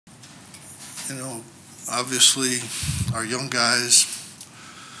you know, obviously our young guys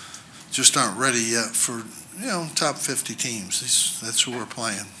just aren't ready yet for, you know, top 50 teams. That's who we're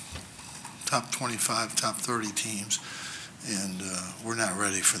playing. Top 25, top 30 teams, and we're not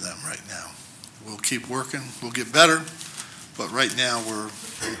ready for them right now. We'll keep working. We'll get better, but right now we're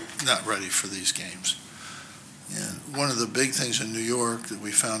not ready for these games. And one of the big things in New York that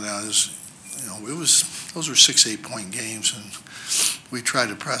we found out is, you know, those were 6, 8-point games, and we tried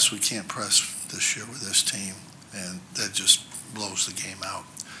to press. We can't press this year with this team, and that just blows the game out.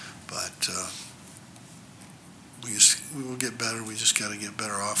 But we will get better. We just got to get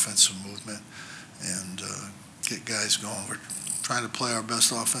better offensive movement and get guys going. We're trying to play our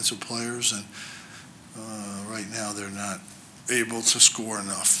best offensive players, and right now they're not able to score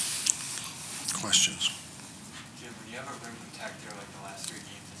enough. Questions? Jim, when you have a rim protector like the last 3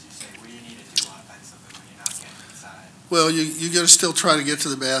 games, as you say, what do you need to do offensively when you're not getting inside? Well, you got to still try to get to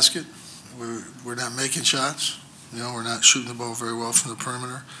the basket. We're not making shots. You know, we're not shooting the ball very well from the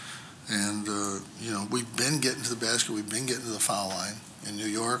perimeter. And, you know, we've been getting to the basket. We've been getting to the foul line. In New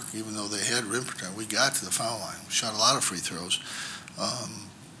York, even though they had rim protection, we got to the foul line. We shot a lot of free throws.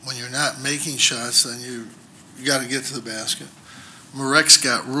 When you're not making shots, then you got to get to the basket. Marek's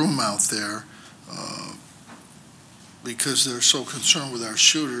got room out there because they're so concerned with our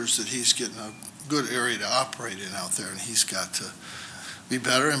shooters that he's getting a good area to operate in out there, and he's got to be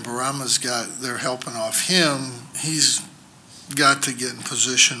better. And they're helping off him. He's got to get in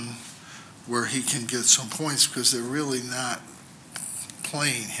position where he can get some points because they're really not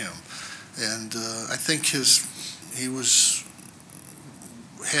playing him. And I think he was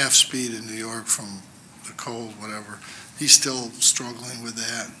half speed in New York from the cold, whatever. He's still struggling with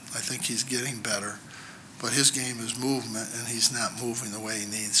that. I think he's getting better. But his game is movement, and he's not moving the way he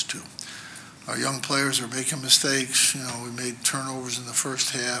needs to. Our young players are making mistakes. You know, we made turnovers in the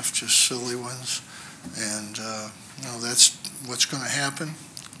first half, just silly ones. And, you know, that's what's going to happen.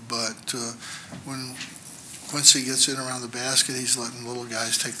 But when Quincy gets in around the basket, he's letting little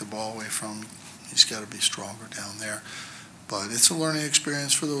guys take the ball away from him. He's got to be stronger down there. But it's a learning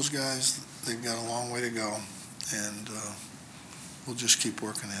experience for those guys. They've got a long way to go, and we'll just keep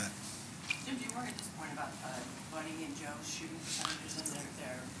working at it. Jim, do you worry at this point about Buddy and Joe's shooting percentages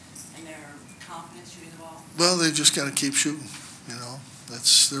and their confidence shooting the ball? Well, they've just got to keep shooting. You know,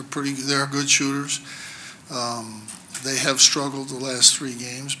 they're good shooters. They have struggled the last 3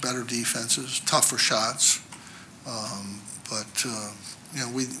 games. Better defenses, tougher shots. But you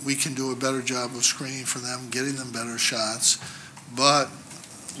know, we can do a better job of screening for them, getting them better shots. But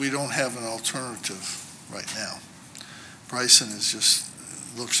we don't have an alternative right now. Bryson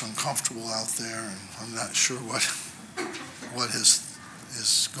looks uncomfortable out there, and I'm not sure what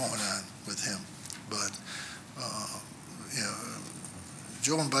is going on with him. But you know,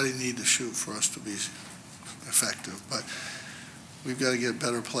 Joe and Buddy need to shoot for us to be effective. But we've got to get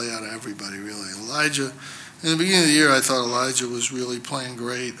better play out of everybody, really. Elijah, in the beginning of the year, I thought Elijah was really playing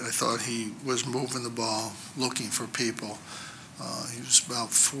great. I thought he was moving the ball, looking for people. He was about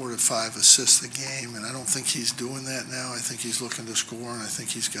 4 to 5 assists a game, and I don't think he's doing that now. I think he's looking to score, and I think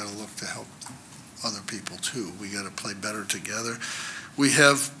he's got to look to help other people too. We got to play better together. We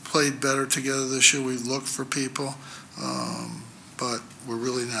have played better together this year. We've looked for people, but we're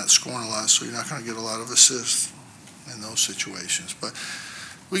really not scoring a lot, so you're not going to get a lot of assists in those situations. But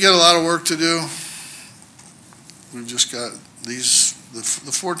we got a lot of work to do. We've just got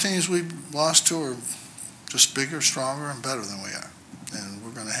the 4 teams we lost to are just bigger, stronger, and better than we are. And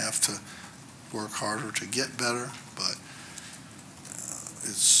we're going to have to work harder to get better, but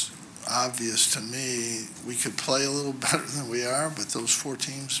it's obvious to me we could play a little better than we are, but those 4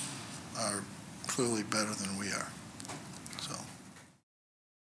 teams are clearly better than we are.